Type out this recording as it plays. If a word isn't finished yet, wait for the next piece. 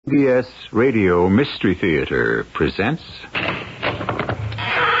CBS Radio Mystery Theater presents...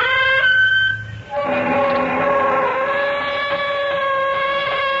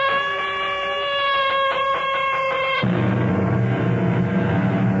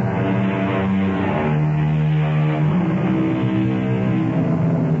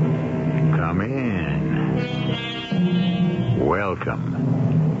 Come in.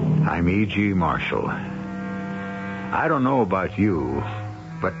 Welcome. I'm E.G. Marshall. I don't know about you,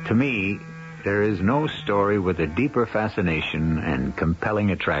 but to me, there is no story with a deeper fascination and compelling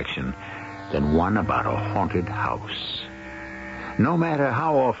attraction than one about a haunted house. No matter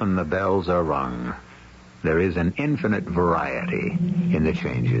how often the bells are rung, there is an infinite variety in the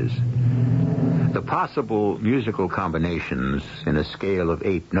changes. The possible musical combinations in a scale of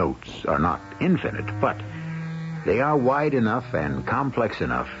 8 notes are not infinite, but they are wide enough and complex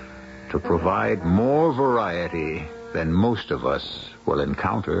enough to provide more variety than most of us will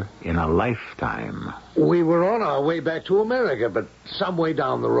encounter in a lifetime. We were on our way back to America, but some way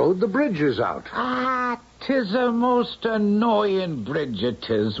down the road, the bridge is out. 'Tis a most annoying bridge, it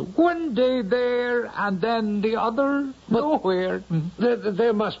is. One day there, and then the other nowhere.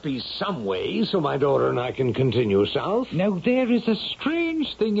 There must be some way so my daughter and I can continue south. Now, there is a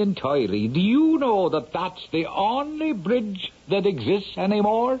strange thing entirely. Do you know that that's the only bridge that exists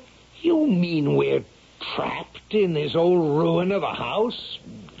anymore? You mean we're trapped in this old ruin of a house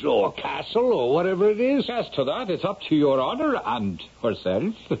or castle or whatever it is? As to that, it's up to your honor and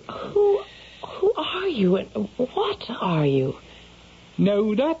herself. Who are you and what are you?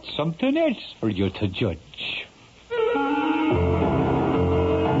 Now, that's something else for you to judge.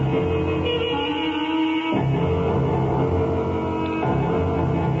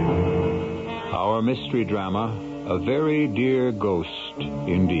 Our mystery drama, A Very Dear Ghost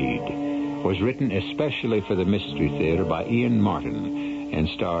Indeed, was written especially for the Mystery Theater by Ian Martin and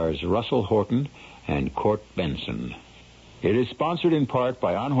stars Russell Horton and Court Benson. It is sponsored in part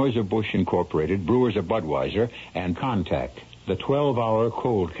by Anheuser-Busch Incorporated, Brewers of Budweiser, and Contact, the 12-hour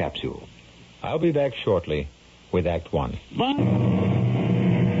cold capsule. I'll be back shortly with Act One.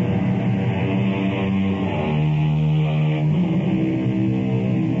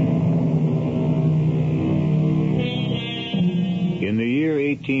 In the year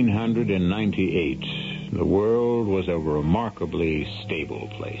 1898, the world was a remarkably stable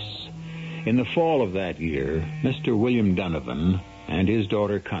place. In the fall of that year, Mr. William Donovan and his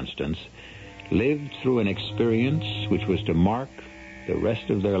daughter Constance lived through an experience which was to mark the rest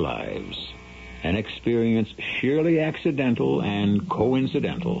of their lives. An experience sheerly accidental and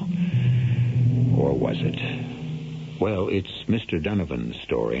coincidental. Or was it? Well, it's Mr. Donovan's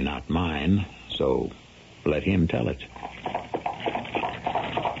story, not mine, so let him tell it.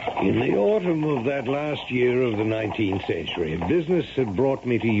 In the autumn of that last year of the 19th century, business had brought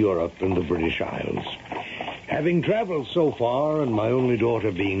me to Europe and the British Isles. Having traveled so far, and my only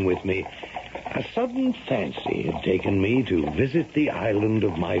daughter being with me, a sudden fancy had taken me to visit the island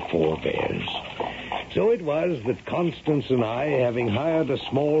of my forebears. So it was that Constance and I, having hired a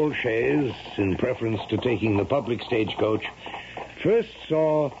small chaise in preference to taking the public stagecoach, first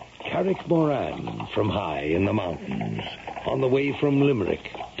saw Carrickmoran from high in the mountains, on the way from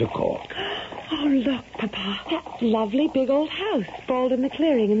Limerick to Cork. Oh, look, Papa. That lovely big old house sprawled in the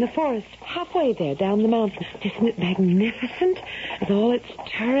clearing in the forest, halfway there down the mountain. Isn't it magnificent? With all its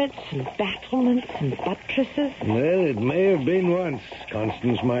turrets and battlements and buttresses. Well, it may have been once,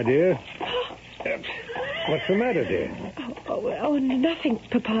 Constance, my dear. What's the matter, dear? Oh, nothing,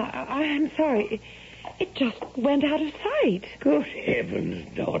 Papa. I'm sorry. It just went out of sight. Good heavens,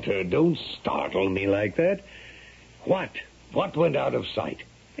 daughter, don't startle me like that. What? What went out of sight?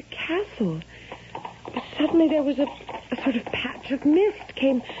 The castle. Suddenly there was a sort of patch of mist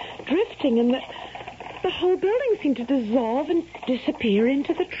came drifting, and the whole building seemed to dissolve and disappear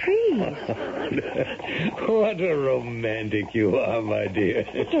into the trees. What a romantic you are, my dear.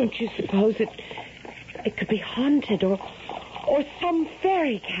 Don't you suppose it could be haunted or some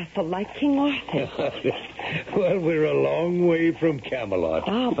fairy castle like King Arthur? Well, we're a long way from Camelot.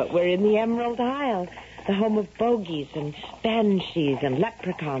 Ah, but we're in the Emerald Isle, the home of bogies and banshees and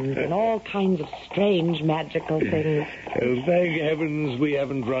leprechauns and all kinds of strange magical things. Well, thank heavens we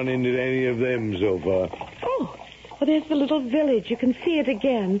haven't run into any of them so far. Oh, well, there's the little village. You can see it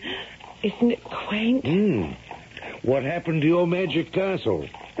again. Isn't it quaint? What happened to your magic castle?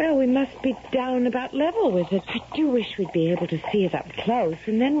 Well, we must be down about level with it. I do wish we'd be able to see it up close,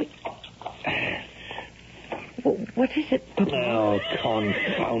 and then we... What is it, Papa? Oh,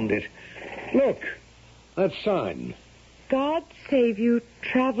 confound it. Look, that sign. God save you,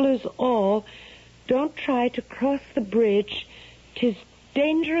 travelers all. Don't try to cross the bridge. 'Tis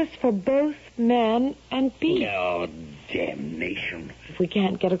dangerous for both man and beast. Oh, damnation. If we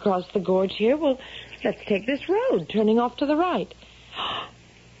can't get across the gorge here, well, let's take this road, turning off to the right.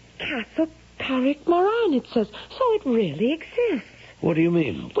 Castle Tarik Moran, it says. So it really exists. What do you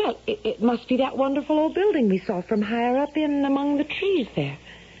mean? Well, it must be that wonderful old building we saw from higher up in among the trees there.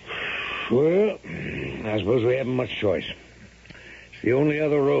 Well, I suppose we haven't much choice. It's the only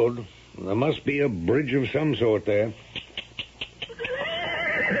other road. There must be a bridge of some sort there.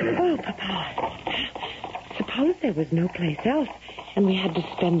 Oh, Papa. Suppose there was no place else, and we had to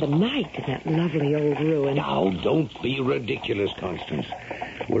spend the night in that lovely old ruin. Now, don't be ridiculous, Constance.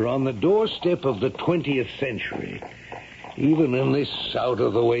 We're on the doorstep of the 20th century. Even in this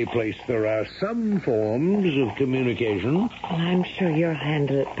out-of-the-way place, there are some forms of communication. Well, I'm sure you'll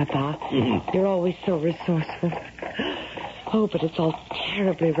handle it, Papa. You're always so resourceful. Oh, but it's all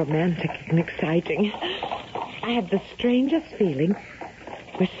terribly romantic and exciting. I have the strangest feeling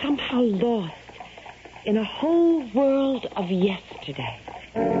we're somehow lost in a whole world of yesterday.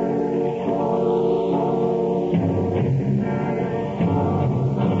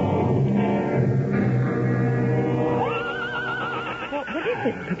 What is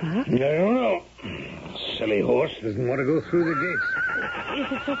it, Papa? I don't know. Silly horse doesn't want to go through the gates. Is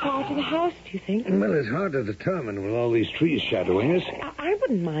it so far to the house, do you think? Well, it's hard to determine with all these trees shadowing us. I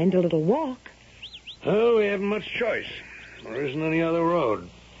wouldn't mind a little walk. Oh, we haven't much choice. There isn't any other road.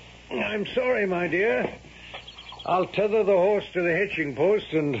 I'm sorry, my dear. I'll tether the horse to the hitching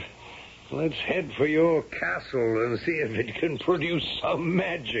post and let's head for your castle and see if it can produce some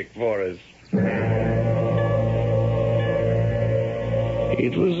magic for us.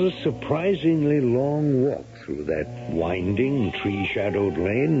 It was a surprisingly long walk through that winding, tree-shadowed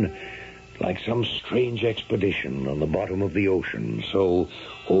lane, like some strange expedition on the bottom of the ocean, so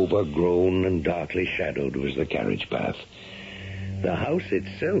overgrown and darkly shadowed was the carriage path. The house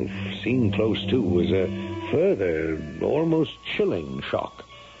itself, seen close to, was a further, almost chilling shock.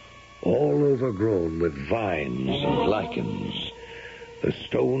 All overgrown with vines and lichens. The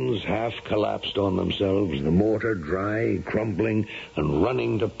stones half collapsed on themselves, the mortar dry, crumbling, and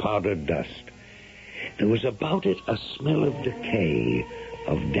running to powdered dust. There was about it a smell of decay,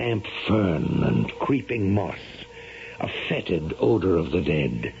 of damp fern and creeping moss, a fetid odor of the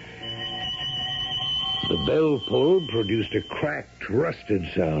dead. The bell pull produced a cracked, rusted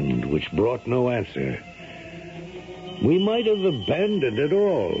sound which brought no answer. We might have abandoned it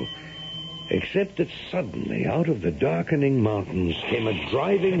all, except that suddenly, out of the darkening mountains, came a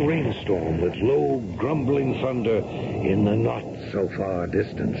driving rainstorm with low, grumbling thunder in the not-so-far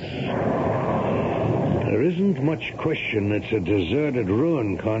distance. There isn't much question it's a deserted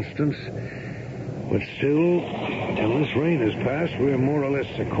ruin, Constance. But still, till this rain has passed, we're more or less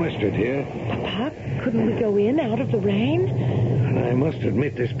sequestered here. Papa, couldn't we go in out of the rain? And I must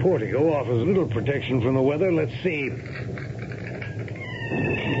admit this portico offers little protection from the weather. Let's see.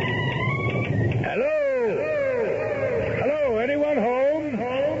 Hello, anyone home?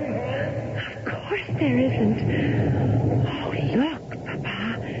 Of course there isn't. Oh, look,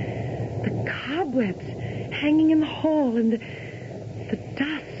 Papa. The cobwebs hanging in the hall and the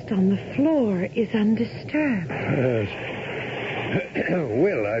dust on the floor is undisturbed.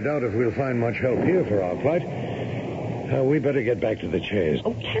 Well, I doubt if we'll find much help here for our plight. We better get back to the chairs.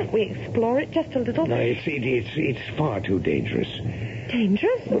 Oh, can't we explore it just a little? No, it's far too dangerous.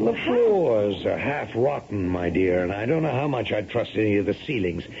 Dangerous? Well, the floors are half rotten, my dear, and I don't know how much I'd trust any of the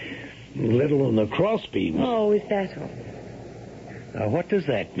ceilings, let alone the crossbeams. Oh, is that all? Now, what does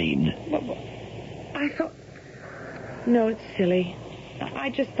that mean? I thought... No, it's silly. I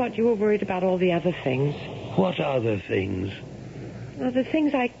just thought you were worried about all the other things. What other things? Well, the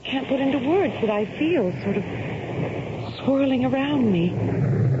things I can't put into words that I feel sort of swirling around me.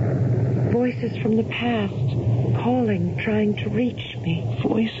 Voices from the past, calling, trying to reach me.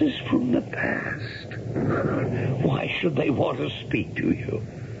 Voices from the past? Why should they want to speak to you?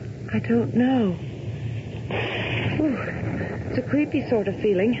 I don't know. Ooh, it's a creepy sort of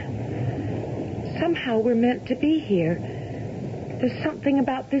feeling. Somehow we're meant to be here. There's something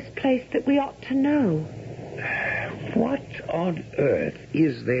about this place that we ought to know. What on earth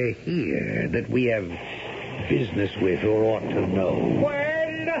is there here that we have business with or ought to know?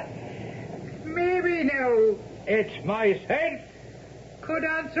 Well, maybe now it's myself could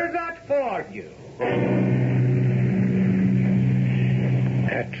answer that for you.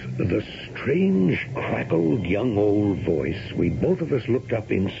 At the strange, crackled young old voice, we both of us looked up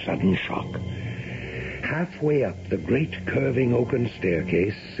in sudden shock. Halfway up the great curving oaken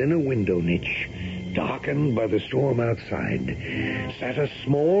staircase, in a window niche, darkened by the storm outside, sat a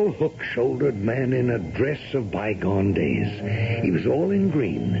small, hook-shouldered man in a dress of bygone days. He was all in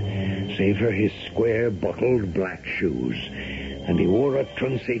green, save for his square, buckled black shoes, and he wore a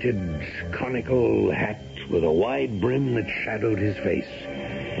truncated, conical hat with a wide brim that shadowed his face.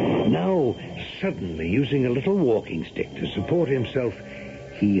 Now, suddenly, using a little walking stick to support himself,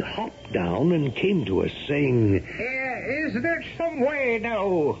 he hopped down and came to us, saying, Is there some way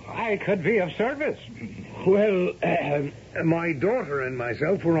now I could be of service? Well, my daughter and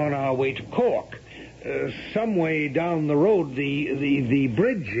myself were on our way to Cork. Some way down the road, the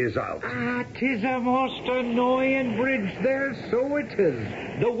bridge is out. 'Tis a most annoying bridge there, so it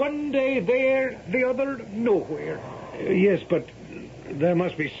is. The one day there, the other nowhere. Yes, but there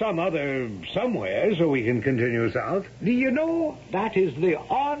must be some other somewhere so we can continue south. Do you know, that is the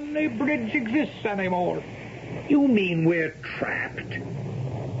only bridge exists anymore. You mean we're trapped?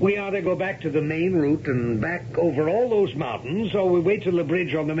 We either go back to the main route and back over all those mountains, or we wait till the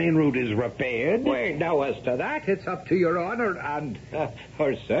bridge on the main route is repaired. Well, now, as to that, it's up to your honor and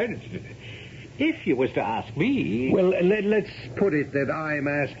herself. If you was to ask me... Well, let's put it that I'm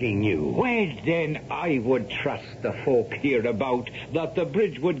asking you. Well, then, I would trust the folk hereabout that the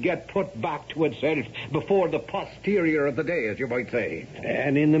bridge would get put back to itself before the posterior of the day, as you might say.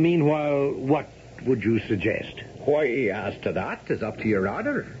 And in the meanwhile, what would you suggest? Why, as to that, is up to your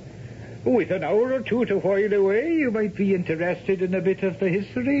honor. With an hour or two to while away, you might be interested in a bit of the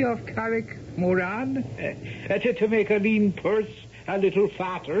history of Carrick-Moran. To make a lean purse a little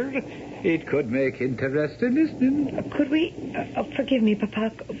fatter, it could make interesting listening. Could we... forgive me,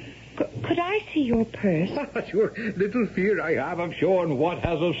 Papa. Could I see your purse? Sure, little fear I have of showing what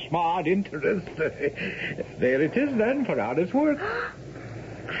has of smart interest. There it is, then, for honest work.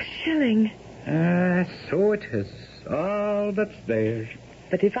 A shilling. So it is. All that's there.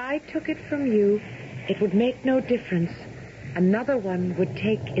 But if I took it from you, it would make no difference. Another one would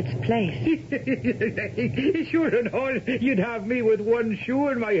take its place. Sure and all, you'd have me with one shoe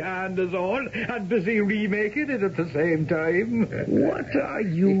in my hand is all, and busy remaking it at the same time. What are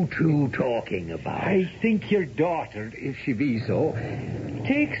you two talking about? I think your daughter, if she be so,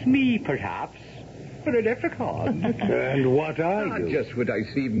 takes me, perhaps, for a leprechaun. And what are you? Just what I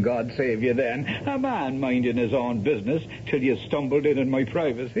seen, God save you then. A man minding his own business till you stumbled in my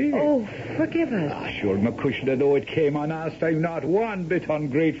privacy. Oh, forgive us. Sure, McCushion, though it came unasked, I'm not one bit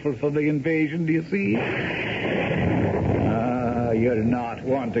ungrateful for the invasion, do you see? You're not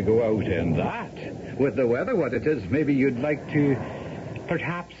one to go out in that. With the weather what it is, maybe you'd like to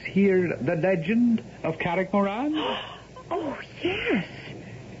perhaps hear the legend of Carrick-Moran? Oh, yes.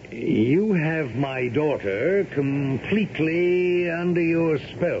 You have my daughter completely under your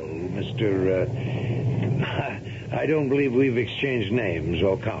spell, Mr. I don't believe we've exchanged names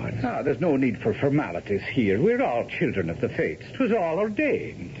or cards. There's no need for formalities here. We're all children of the fates. 'Twas all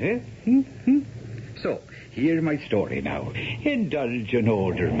ordained, eh? So, hear my story now. Indulge an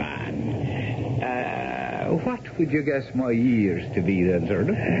older man. What would you guess my years to be then, sir?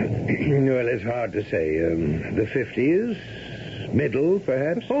 Well, it's hard to say. The 50s? Middle,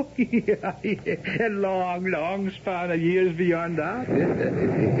 perhaps? Oh, yeah. A long span of years beyond that.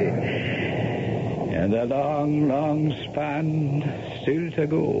 And a long span still to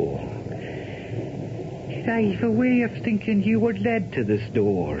go. I've a way of thinking you were led to this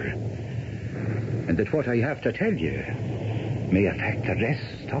door. And that what I have to tell you may affect the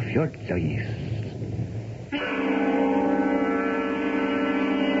rest of your life.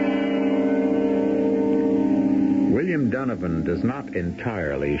 William Donovan does not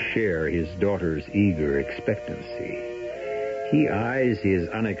entirely share his daughter's eager expectancy. He eyes his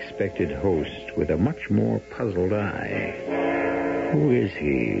unexpected host with a much more puzzled eye. Who is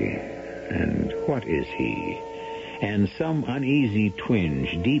he? And what is he? And some uneasy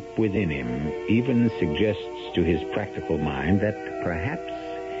twinge deep within him even suggests to his practical mind that perhaps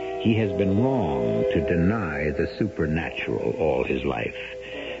he has been wrong to deny the supernatural all his life.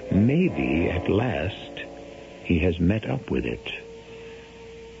 Maybe, at last, he has met up with it.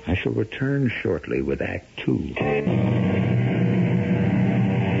 I shall return shortly with Act 2.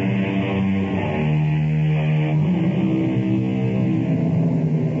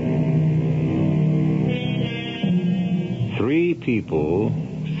 Three people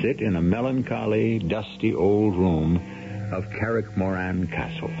sit in a melancholy, dusty old room of Carrick-Moran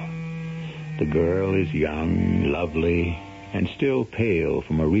Castle. The girl is young, lovely, and still pale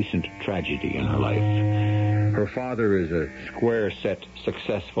from a recent tragedy in her life. Her father is a square-set,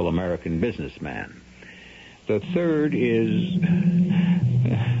 successful American businessman. The third is...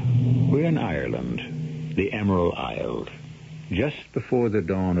 we're in Ireland, the Emerald Isle. just before the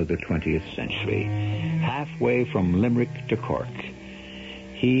dawn of the 20th century, halfway from Limerick to Cork,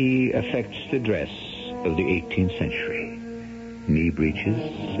 he affects the dress of the 18th century. Knee breeches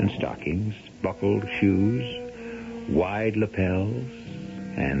and stockings, buckled shoes, wide lapels,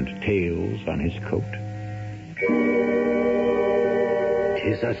 and tails on his coat.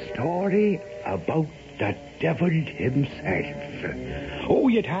 'Tis a story about the devil himself. Oh,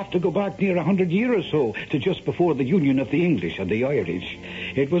 you'd have to go back near 100 years or so to just before the union of the English and the Irish.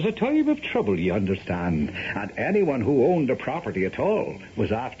 It was a time of trouble, you understand, and anyone who owned a property at all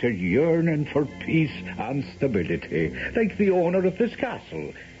was after yearning for peace and stability, like the owner of this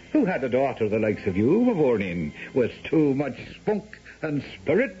castle, who had a daughter the likes of you born in, with too much spunk and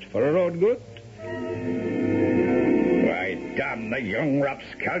spirit for her own good. Damn the young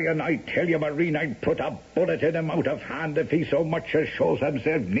rapscallion, I tell you, Marine, I'd put a bullet in him out of hand if he so much as shows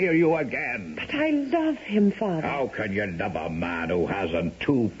himself near you again. But I love him, Father. How can you love a man who hasn't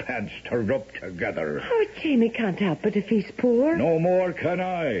 2 pence to rub together? Oh, Jamie can't help it if he's poor. No more can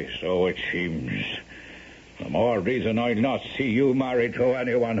I, so it seems. The more reason I'll not see you married to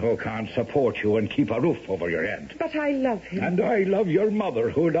anyone who can't support you and keep a roof over your head. But I love him. And I love your mother,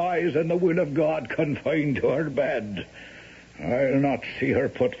 who lies in the will of God confined to her bed. I'll not see her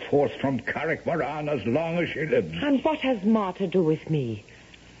put forth from Carrickmoran as long as she lives. And what has Ma to do with me?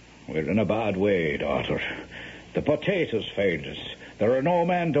 We're in a bad way, daughter. The potatoes failed us. There are no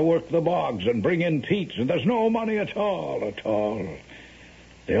men to work the bogs and bring in peats, and there's no money at all.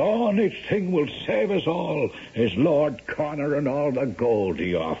 The only thing will save us all is Lord Connor and all the gold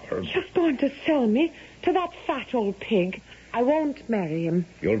he offers. You're going to sell me to that fat old pig. I won't marry him.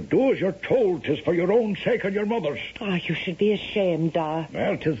 You'll do as you're told. 'Tis for your own sake and your mother's. Oh, you should be ashamed, Da.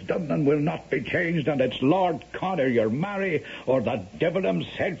 Well, 'tis done and will not be changed, and it's Lord Connor you'll marry, or the devil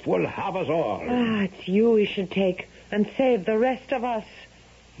himself will have us all. Ah, it's you he should take and save the rest of us.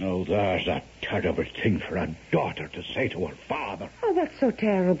 Now, there's a terrible thing for a daughter to say to her father. Oh, that's so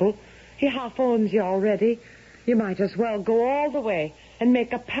terrible. He half owns you already. You might as well go all the way and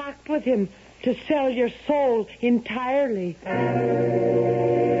make a pact with him to sell your soul entirely.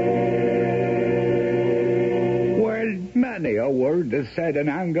 Well, many a word is said in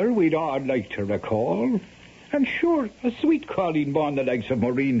anger we'd all like to recall. And sure, a sweet Colleen born the likes of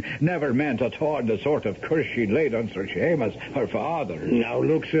Maureen never meant at all the sort of curse she laid on Sir Seamus, her father. Now,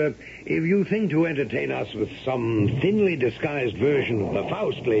 look, sir, if you think to entertain us with some thinly disguised version of the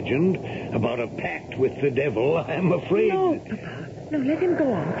Faust legend about a pact with the devil, I'm afraid... No, Papa. No, let him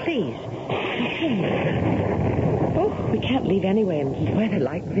go on, please. Oh, we can't leave anyway in weather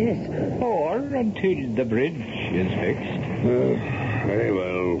like this. Or until the bridge is fixed. Very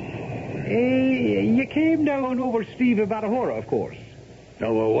well. You came down over Steve of Barahora, of course.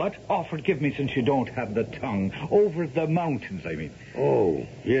 Over what? Oh, forgive me since you don't have the tongue. Over the mountains, I mean. Oh,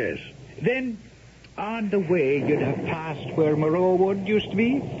 yes. Then, on the way, you'd have passed where Moreau Wood used to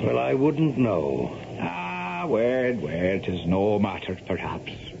be? Well, I wouldn't know. Well, 'tis no matter,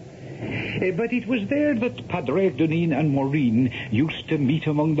 perhaps. But it was there that Padraig Duneen and Maureen used to meet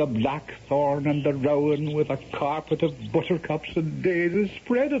among the blackthorn and the rowan, with a carpet of buttercups and daisies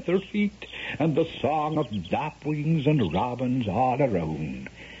spread at their feet, and the song of lapwings and robins all around.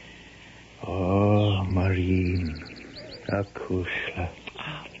 Oh, Maureen, Acushla.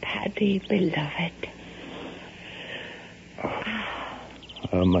 Oh, Paddy, beloved.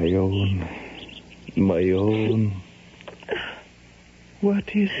 Oh, my own. My own.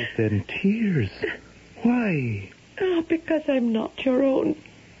 What is it then? Tears? Why? Oh, because I'm not your own.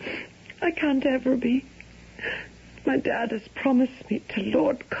 I can't ever be. My dad has promised me to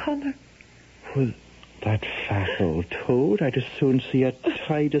Lord Connor. Well, that fat old toad, I'd as soon see it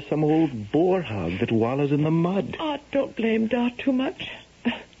tied to some old boar hog that wallows in the mud. Oh, don't blame Dad too much.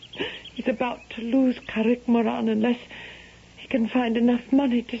 He's about to lose Carrickmoran unless he can find enough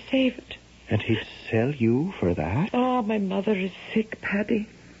money to save it. And he'd sell you for that? Oh, my mother is sick, Paddy.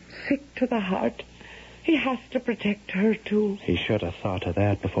 Sick to the heart. He has to protect her, too. He should have thought of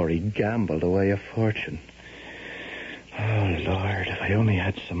that before he gambled away a fortune. Oh, Lord, if I only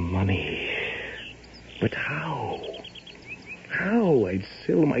had some money. But how? How? I'd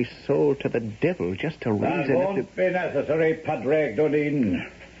sell my soul to the devil just to reason That won't be necessary, Padraig Duneen.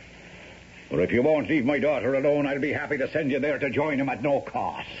 Or if you won't leave my daughter alone, I'll be happy to send you there to join him at no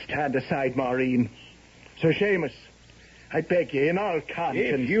cost. Stand aside, Maureen. Sir Seamus, I beg you, in all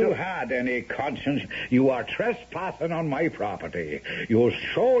conscience... If you had any conscience, you are trespassing on my property. You'll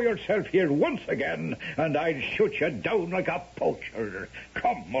show yourself here once again, and I'll shoot you down like a poacher.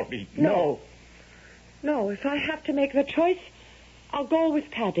 Come, Maureen. No, if I have to make the choice, I'll go with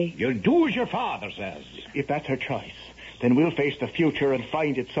Paddy. You'll do as your father says. If that's her choice, then we'll face the future and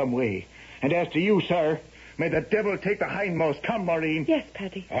find it some way. And as to you, sir, may the devil take the hindmost. Come, Maureen. Yes,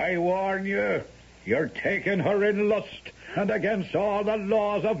 Paddy. I warn you, you're taking her in lust and against all the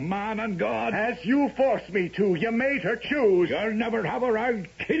laws of man and God. As you forced me to, you made her choose. You'll never have her. I'll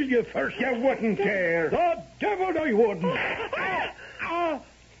kill you first. You wouldn't dare. The devil I wouldn't.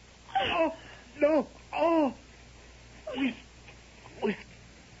 No. With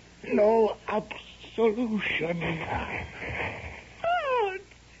no absolution.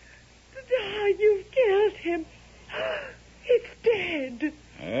 You've killed him. It's dead.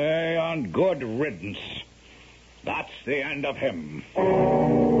 Hey, on good riddance. That's the end of him.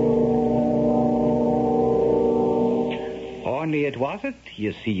 Only it wasn't,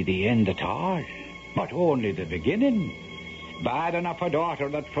 you see, the end at all, but only the beginning. Bad enough a daughter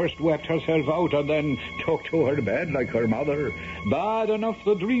that first wept herself out and then took to her bed like her mother. Bad enough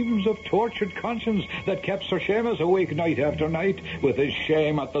the dreams of tortured conscience that kept Sir Seamus awake night after night with his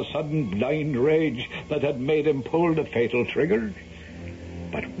shame at the sudden blind rage that had made him pull the fatal trigger.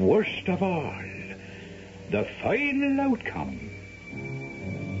 But worst of all, the final outcome,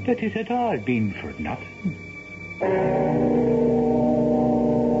 that it had all been for nothing.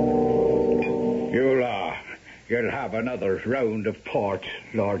 You'll have another round of port,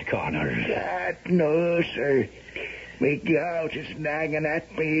 Lord Connor. No, sir. My gout is nagging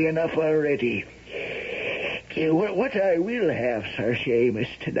at me enough already. What I will have, Sir Seamus,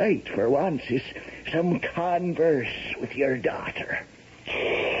 tonight, for once, is some converse with your daughter.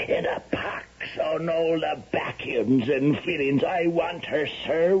 In a pox on all the back-ends and fillings. I want her,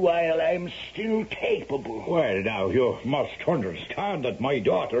 sir, while I'm still capable. Well, now, you must understand that my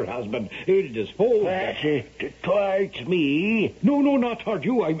daughter has been ill-disposed. Towards me? No, not toward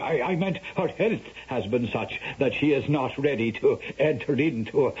you. I meant her health has been such that she is not ready to enter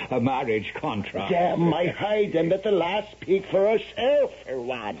into a marriage contract. Damn my hide and let the lass speak for herself for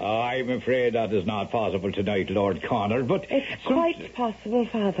once. I'm afraid that is not possible tonight, Lord Connor, but... It's quite possible,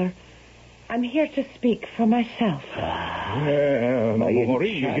 Father. I'm here to speak for myself.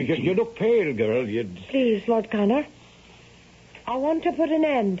 Maureen, you look pale, girl. Please, Lord Connor. I want to put an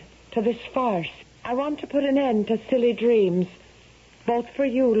end to this farce. I want to put an end to silly dreams, both for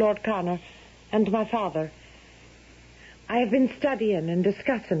you, Lord Connor, and my father. I have been studying and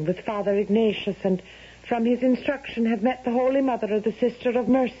discussing with Father Ignatius, and from his instruction have met the Holy Mother of the Sister of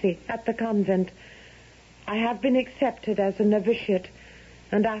Mercy at the convent. I have been accepted as a novitiate,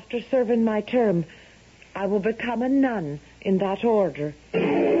 and after serving my term, I will become a nun in that order.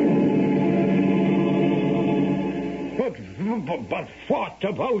 But what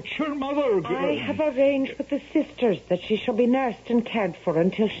about your mother, girl? I have arranged with the sisters that she shall be nursed and cared for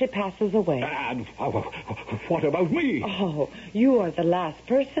until she passes away. And what about me? Oh, you are the last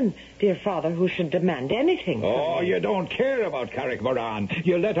person, dear Father, who should demand anything. Oh, you don't care about Carrick Moran.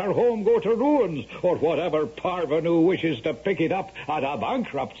 You let our home go to ruins, or whatever parvenu wishes to pick it up at a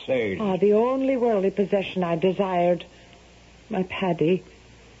bankrupt sale. Ah, the only worldly possession I desired. My Paddy,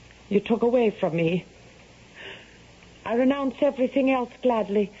 you took away from me. I renounce everything else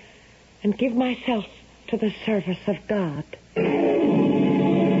gladly and give myself to the service of God. I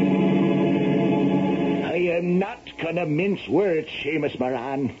am not going to mince words, Seamus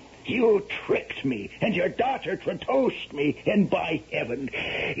Moran. You tricked me, and your daughter traduced me, and by heaven,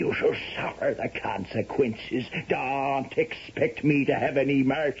 you shall suffer the consequences. Don't expect me to have any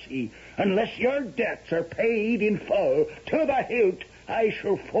mercy. Unless your debts are paid in full to the hilt, I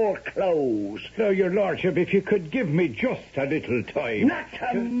shall foreclose. Your Lordship, if you could give me just a little time. Not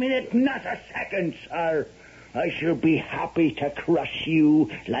a minute, not a second, sir. I shall be happy to crush you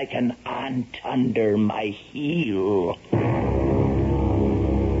like an ant under my heel.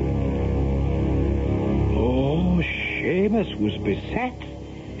 Oh, Seamus was beset.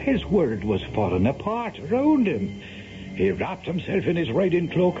 His world was falling apart around him. He wrapped himself in his riding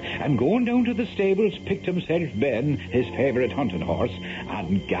cloak and going down to the stables picked himself Ben, his favourite hunting horse,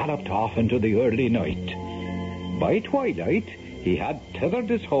 and galloped off into the early night. By twilight, he had tethered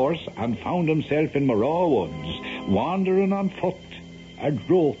his horse and found himself in Moraw Woods, wandering on foot, a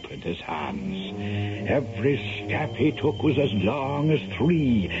rope in his hands. Every step he took was as long as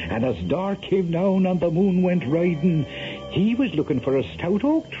 3, and as dark came down and the moon went riding, he was looking for a stout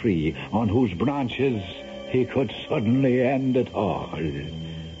oak tree on whose branches he could suddenly end it all.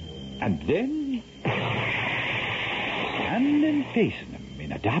 And then, standing facing him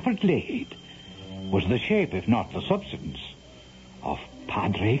in a dapper glade, was the shape, if not the substance, of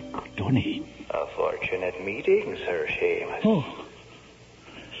Padraig Duneen. A fortunate meeting, Sir Seamus. Oh,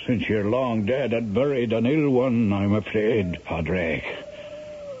 since you're long dead and buried an ill one, I'm afraid, Padraig.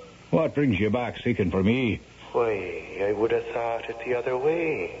 What brings you back seeking for me? Why, I would have thought it the other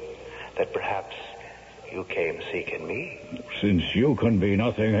way. That perhaps you came seeking me. Since you can be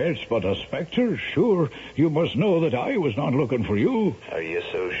nothing else but a spectre, sure, you must know that I was not looking for you. Are you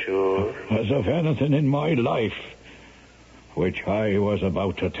so sure? As of anything in my life, which I was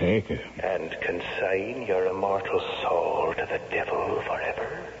about to take. And consign your immortal soul to the devil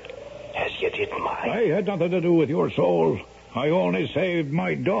forever, as you did mine. I had nothing to do with your soul. I only saved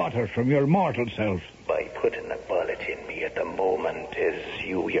my daughter from your mortal self. By putting a bullet in me at the moment, as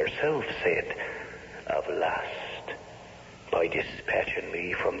you yourself said, of lust. By dispatching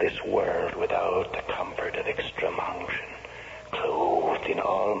me from this world without the comfort of extreme unction, clothed in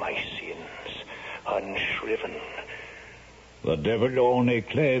all my sins, unshriven. The devil only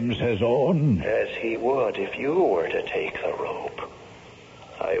claims his own. As he would if you were to take the rope.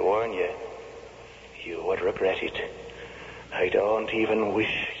 I warn you, you would regret it. I don't even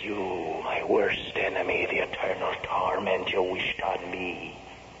wish you, my worst enemy, the eternal torment you wished on me.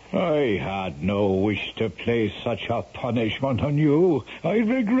 I had no wish to place such a punishment on you. I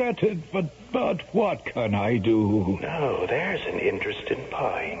regret it, but what can I do? Now, there's an interesting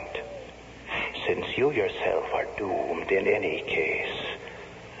point. Since you yourself are doomed in any case,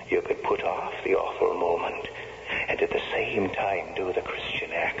 you could put off the awful moment and at the same time do the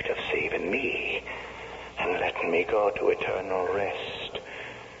Christian act of saving me and letting me go to eternal rest.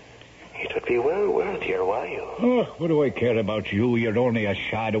 It would be well worth your while. Oh, what do I care about you? You're only a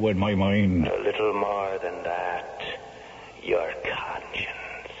shadow in my mind. A little more than that. Your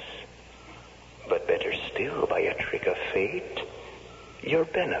conscience. But better still, by a trick of fate, your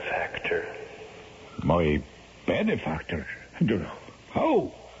benefactor. My benefactor?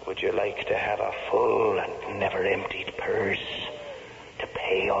 How? Would you like to have a full and never-emptied purse to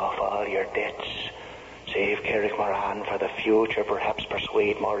pay off all your debts? Save Carrickmoran for the future, perhaps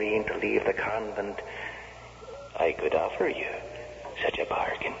persuade Maureen to leave the convent. I could offer you such a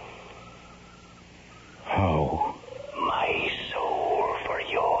bargain. How? My soul for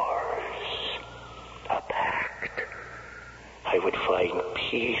yours. A pact. I would find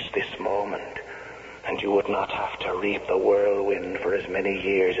peace this moment, and you would not have to reap the whirlwind for as many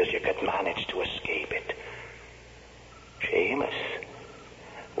years as you could manage to escape it. Seamus,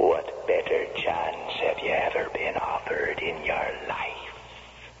 what better chance have you ever been offered in your life?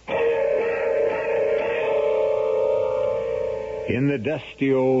 In the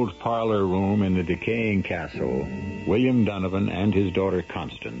dusty old parlor room in the decaying castle, William Donovan and his daughter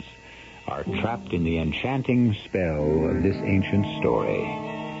Constance are trapped in the enchanting spell of this ancient story,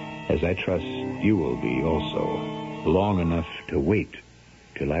 as I trust you will be also, long enough to wait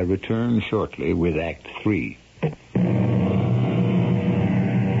till I return shortly with Act 3.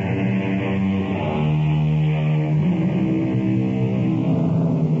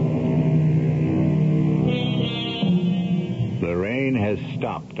 Has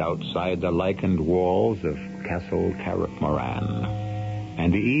stopped outside the lichened walls of Castle Carrickmoran,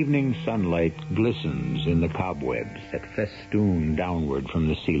 and the evening sunlight glistens in the cobwebs that festoon downward from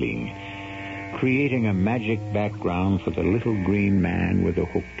the ceiling, creating a magic background for the little green man with a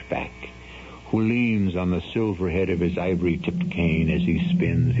hooked back, who leans on the silver head of his ivory-tipped cane as he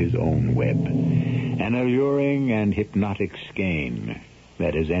spins his own web, an alluring and hypnotic skein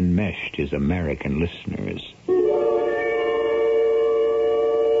that has enmeshed his American listeners.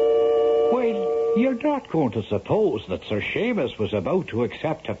 You're not going to suppose that Sir Seamus was about to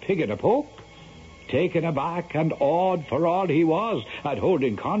accept a pig in a poke? Taken aback and awed for all he was at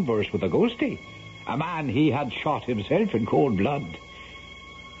holding converse with a ghostie, a man he had shot himself in cold blood.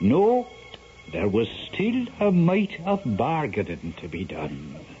 No, there was still a mite of bargaining to be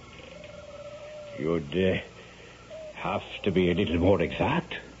done. You'd have to be a little more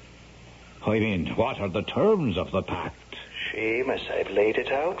exact. I mean, what are the terms of the pact? Seamus, I've laid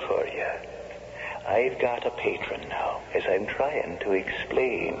it out for you. I've got a patron now, as I'm trying to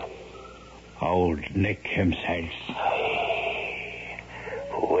explain. Old Nick himself. Aye.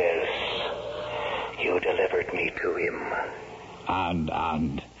 Who else? You delivered me to him.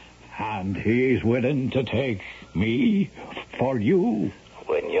 And he's willing to take me for you.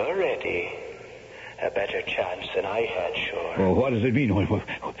 When you're ready, a better chance than I had, sure. Oh, what does it mean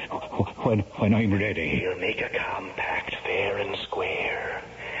when I'm ready? We'll make a compact fair and square.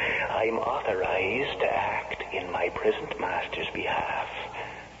 I'm authorized to act in my present master's behalf.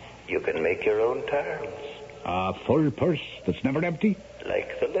 You can make your own terms. A full purse that's never empty?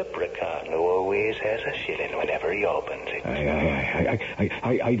 Like the leprechaun who always has a shilling whenever he opens it.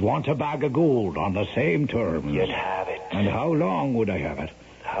 I'd want a bag of gold on the same terms. You'd have it. And how long would I have it?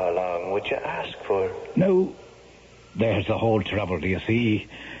 How long would you ask for? No, there's the whole trouble, do you see?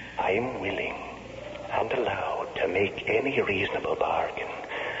 I'm willing. and allowed to make any reasonable bargain,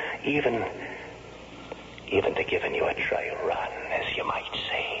 even to giving you a trial run, as you might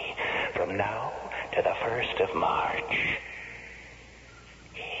say, from now to the 1st of March.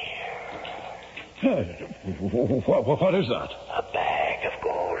 What is that? A bag of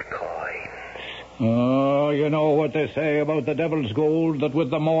gold coins. Oh, you know what they say about the devil's gold, that with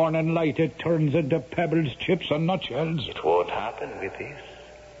the morning light it turns into pebbles, chips, and nutshells. It won't happen with this.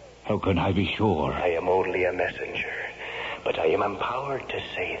 How can I be sure? I am only a messenger, but I am empowered to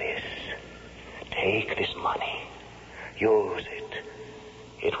say this. Take this money. Use it.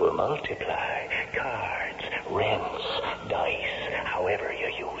 It will multiply. Cards, rents, dice, however you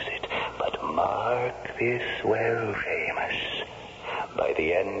use it. But mark this well, Seamus. By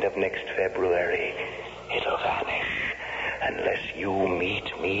the end of next February, it'll vanish. Unless you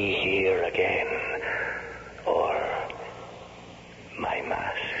meet me here again. Or my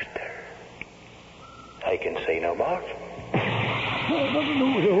master. I can say no more.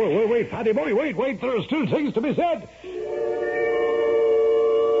 No, wait, Paddy boy, wait. There are still things to be said.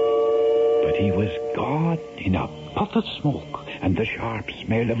 But he was gone in a puff of smoke and the sharp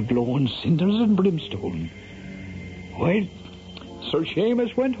smell of glowing cinders and brimstone. Well, Sir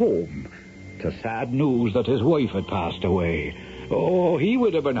Seamus went home to sad news that his wife had passed away. Oh, he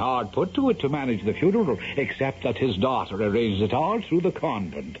would have been hard put to it to manage the funeral, except that his daughter arranged it all through the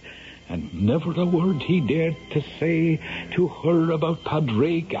convent. And never a word he dared to say to her about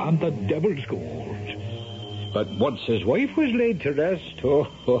Padraig and the devil's gold. But once his wife was laid to rest,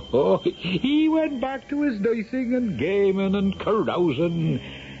 he went back to his dicing and gaming and carousing.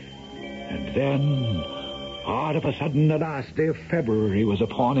 And then, all of a sudden, the last day of February was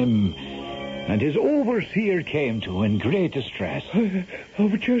upon him, and his overseer came to in great distress.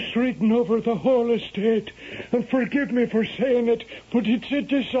 I've just ridden over the whole estate, and forgive me for saying it, but it's a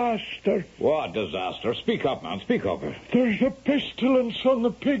disaster. What disaster? Speak up, man, speak up. There's a pestilence on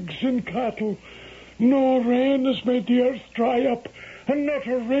the pigs and cattle. No rain has made the earth dry up, and not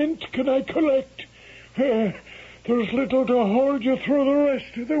a rent can I collect. There's little to hold you through the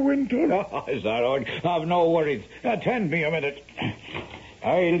rest of the winter. Oh, is that all? Have no worries. Attend me a minute.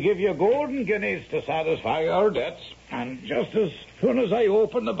 I'll give you golden guineas to satisfy our debts. And just as soon as I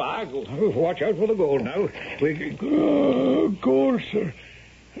open the bag, watch out for the gold now. Gold, sir.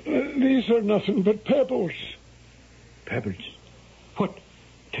 These are nothing but pebbles. Pebbles? What?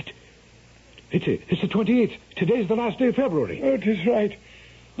 It's the 28th. Today's the last day of February. That is right.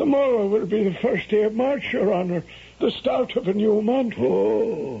 The morrow will be the first day of March, Your Honor. The start of a new month.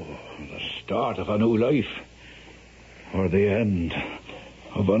 Oh, the start of a new life. Or the end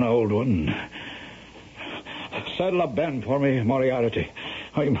of an old one. Saddle up Ben for me, Moriarty.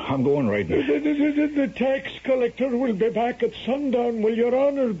 I'm going right now. The tax collector will be back at sundown. Will Your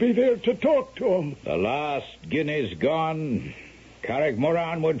Honor be there to talk to him? The last guinea's gone. Carrick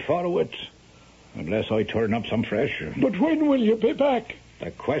Moran would follow it. Unless I turn up some fresh. But when will you be back? The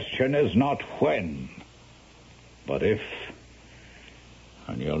question is not when, but if.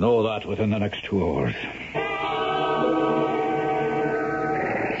 And you'll know that within the next 2 hours.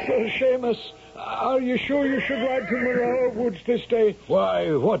 Sir Seamus, are you sure you should ride to Morrow Woods this day?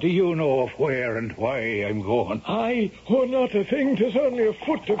 Why, what do you know of where and why I'm going? Oh, not a thing. 'Tis only a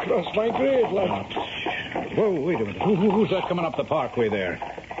foot to cross my grave, lad. Whoa, wait a minute. Who's that coming up the parkway there?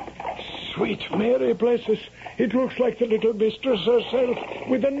 Sweet Mary, bless us. It looks like the little mistress herself,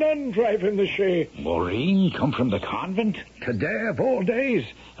 with a nun driving the shay. Maureen come from the convent? Today of all days?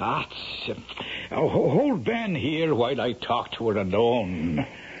 Hold Ben here while I talk to her alone.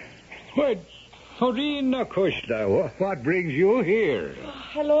 What? Maureen Nakushla, what brings you here?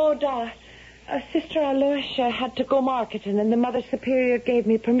 Hello, Da. Sister Aloysia had to go marketing, and the Mother Superior gave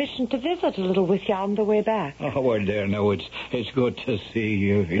me permission to visit a little with you on the way back. Oh, well, there, no, it's good to see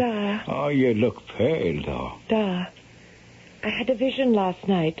you. Da. Oh, you look pale, though. Da, I had a vision last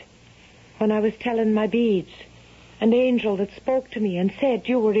night when I was telling my beads. An angel that spoke to me and said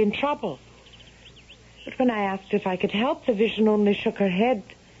you were in trouble. But when I asked if I could help, the vision only shook her head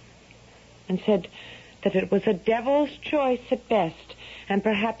and said that it was a devil's choice at best, and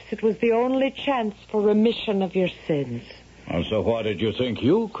perhaps it was the only chance for remission of your sins. And so what did you think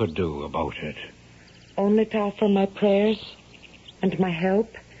you could do about it? Only to offer my prayers and my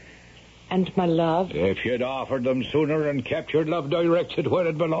help and my love. If you'd offered them sooner and kept your love directed where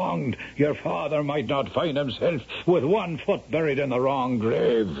it belonged, your father might not find himself with one foot buried in the wrong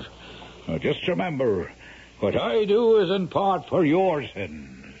grave. Now, just remember, what I do is in part for your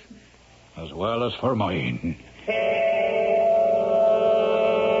sins, as well as for mine.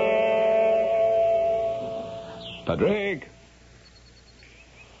 Padraig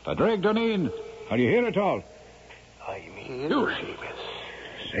Duneen. Are you here at all? I'm here, You. Seamus.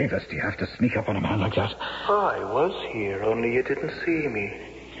 Seamus, do you have to sneak up on a man like that? I was here, only you didn't see me.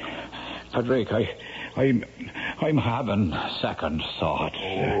 Patrick, I'm having second thoughts.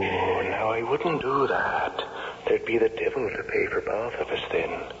 Oh, now I wouldn't do that. There'd be the devil to pay for both of us then.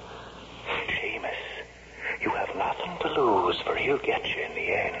 Seamus, you have nothing to lose, for he'll get you in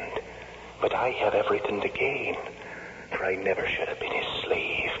the end. But I have everything to gain, for I never should have been his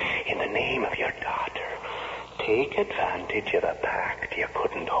slave. In the name of your daughter, take advantage of a pact you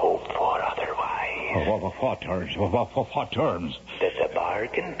couldn't hope for otherwise. What terms? What terms? That the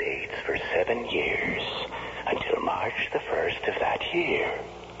bargain dates for 7 years, until March the 1st of that year.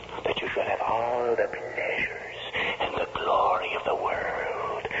 That you shall have all the pleasures and the glory of the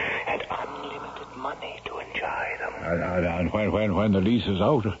world, and unlimited money to enjoy them. And when the lease is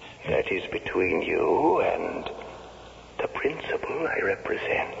out? That is between you and the principal I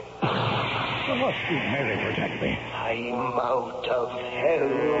represent. Must you Mary protect me? I'm out of hell.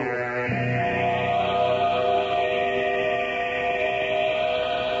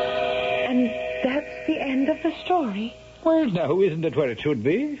 And that's the end of the story. Well, now, isn't it where it should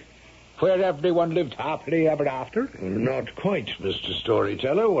be? Where everyone lived happily ever after? Not quite, Mr.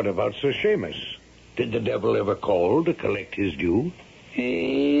 Storyteller. What about Sir Seamus? Did the devil ever call to collect his due?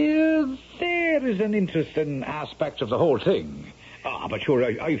 There is an interesting aspect of the whole thing. But sure,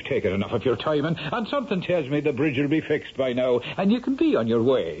 I've taken enough of your time, and something tells me the bridge will be fixed by now, and you can be on your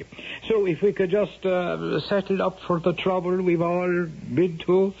way. So if we could just settle up for the trouble we've all been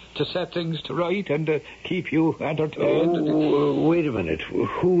to set things to right and keep you entertained. Oh, wait a minute.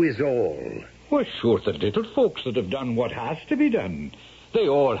 Who is all? Well, sure, the little folks that have done what has to be done. They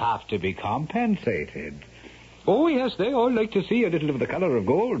all have to be compensated. Oh, yes, they all like to see a little of the colour of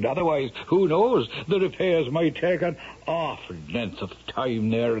gold. Otherwise, who knows, the repairs might take an awful length of time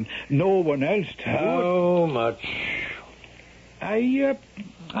there, and no one else to... How much? I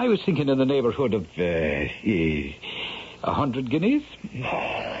was thinking in the neighbourhood of 100 guineas.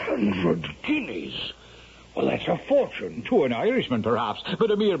 100 guineas? Well, that's a fortune. To an Irishman, perhaps,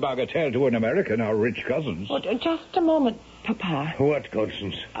 but a mere bagatelle to an American or rich cousins. Oh, just a moment, Papa. What,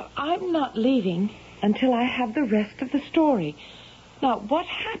 Constance? I'm not leaving until I have the rest of the story. Now, what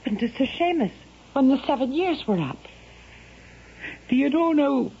happened to Sir Seamus when the 7 years were up? Do you know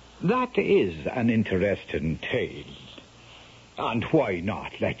now, that is an interesting tale. And why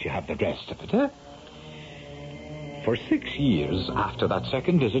not let you have the rest of it, eh? For 6 years after that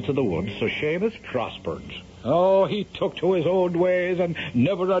second visit to the woods, Sir Seamus prospered. Oh, he took to his own ways, and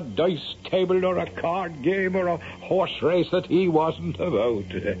never a dice table or a card game or a horse race that he wasn't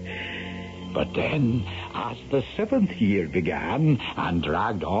about. But then, as the 7th year began and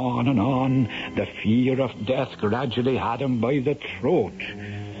dragged on, the fear of death gradually had him by the throat.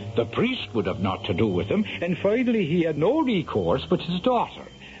 The priest would have naught to do with him, and finally he had no recourse but his daughter,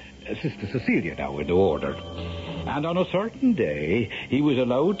 Sister Cecilia now in the order. And on a certain day, he was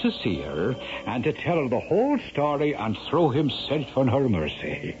allowed to see her and to tell her the whole story and throw himself on her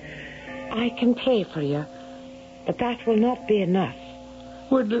mercy. I can pray for you, but that will not be enough.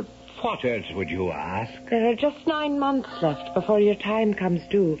 Well, what else would you ask? There are just 9 months left before your time comes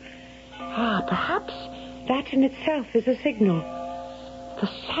due. Perhaps that in itself is a signal. The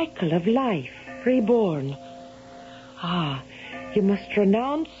cycle of life, reborn. You must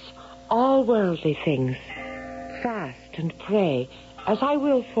renounce all worldly things. Fast and pray, as I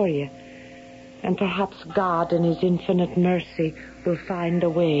will for you. And perhaps God in his infinite mercy will find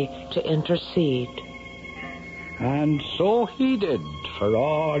a way to intercede. And so he did for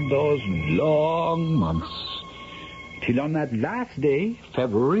all those long months. Till on that last day,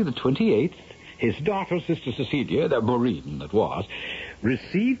 February the 28th, his daughter, Sister Cecilia, the Maureen that was,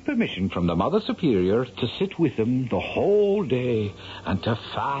 received permission from the Mother Superior to sit with him the whole day and to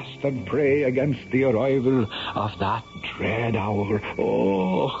fast and pray against the arrival of that dread hour.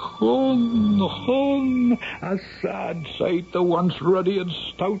 Oh, a sad sight the once ruddy and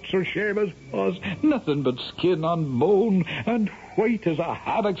stout Sir Seamus was, nothing but skin on bone and white as a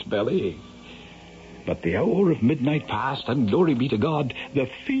haddock's belly. But the hour of midnight passed, and glory be to God, the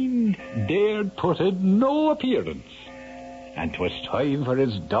fiend dared put in no appearance. And 'twas time for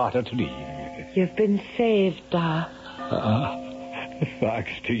his daughter to leave. You've been saved,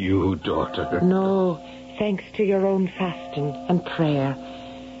 Thanks to you, daughter. No, thanks to your own fasting and prayer.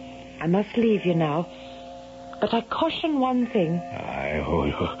 I must leave you now, but I caution one thing.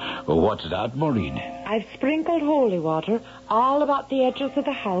 What's that, Maureen? I've sprinkled holy water all about the edges of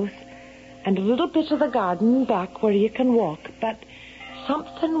the house and a little bit of the garden back where you can walk, but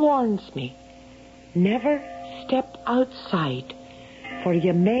something warns me. Never step outside, for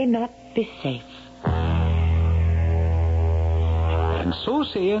you may not be safe. And so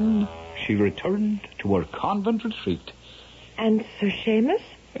saying, she returned to her convent retreat. And Sir Seamus?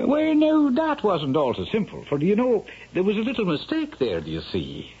 Well, no, that wasn't all so simple, for, there was a little mistake there, do you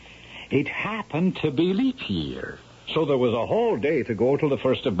see? It happened to be leap year, so there was a whole day to go till the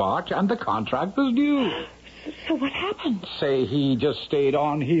 1st of March, and the contract was due. So what happened? Say, he just stayed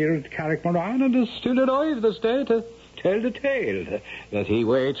on here at Carrickmoran and is still alive this day to tell the tale. That he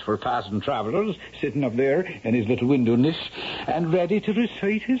waits for passing travellers, sitting up there in his little window niche, and ready to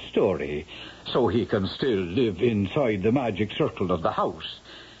recite his story, so he can still live inside the magic circle of the house.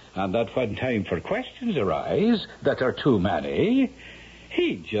 And that when time for questions arise that are too many,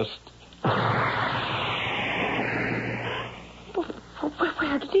 he just...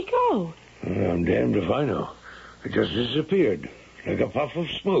 Where did he go? I'm damned if I know. It just disappeared, like a puff of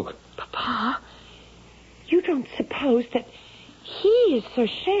smoke. Papa, you don't suppose that he is Sir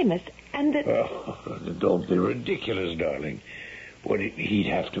Seamus and that... Oh, don't be ridiculous, darling. He'd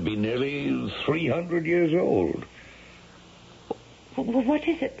have to be nearly 300 years old. What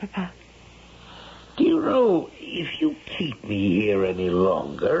is it, Papa? Do you know, if you keep me here any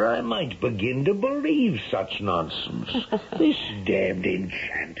longer, I might begin to believe such nonsense. This damned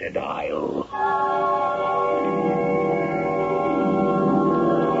enchanted isle.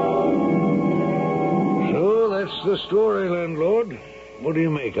 So that's the story, landlord. What do you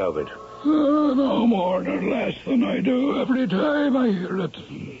make of it? No more nor less than I do every time I hear it.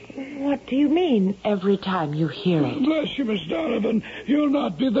 What do you mean, every time you hear it? Bless you, Miss Donovan. You'll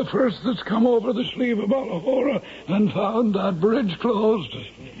not be the first that's come over the sleeve of Ballahora and found that bridge closed.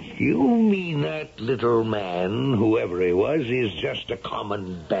 You mean that little man, whoever he was, is just a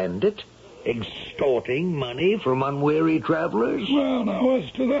common bandit? Extorting money from unwary travelers? Well, now,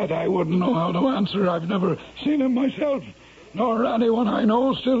 as to that, I wouldn't know how to answer. I've never seen him myself, nor anyone I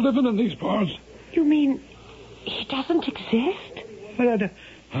know still living in these parts. You mean he doesn't exist? Well,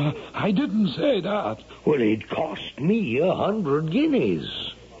 I didn't say that. Well, it cost me 100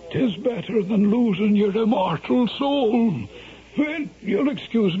 guineas. 'Tis better than losing your immortal soul. Well, you'll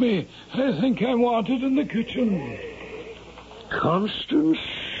excuse me. I think I'm wanted in the kitchen. Constance,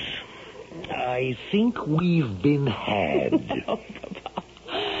 I think we've been had. Oh, Papa.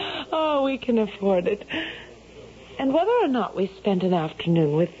 Oh, we can afford it. And whether or not we spent an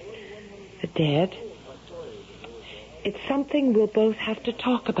afternoon with the dead, it's something we'll both have to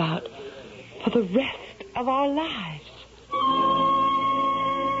talk about for the rest of our lives.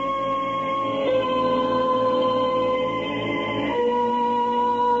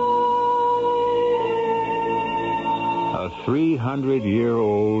 A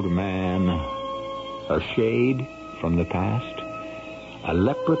 300-year-old man, a shade from the past, a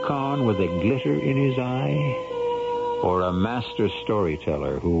leprechaun with a glitter in his eye, or a master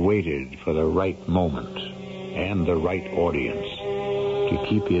storyteller who waited for the right moment and the right audience to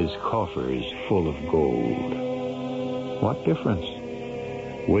keep his coffers full of gold. What difference?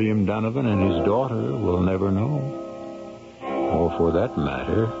 William Donovan and his daughter will never know. Or for that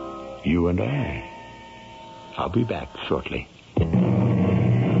matter, you and I. I'll be back shortly.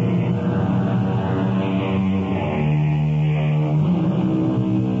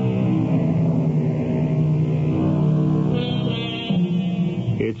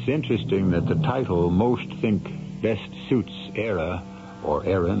 It's interesting that the title most think best suits Era, or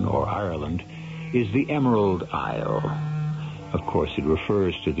Erin, or Ireland, is the Emerald Isle. Of course, it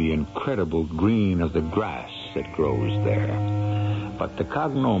refers to the incredible green of the grass that grows there. But the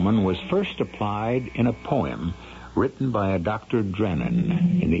cognomen was first applied in a poem written by a Dr.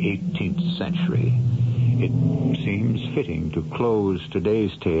 Drennan in the 18th century. It seems fitting to close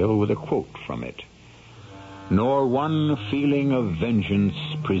today's tale with a quote from it. Nor one feeling of vengeance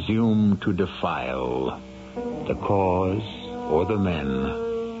presume to defile the cause or the men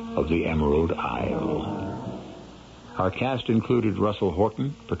of the Emerald Isle. Our cast included Russell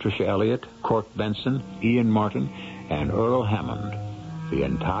Horton, Patricia Elliott, Cork Benson, Ian Martin, and Earl Hammond. The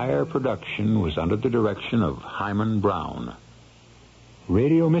entire production was under the direction of Hyman Brown.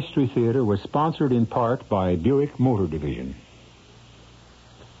 Radio Mystery Theater was sponsored in part by Buick Motor Division.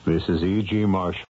 This is E.G. Marshall.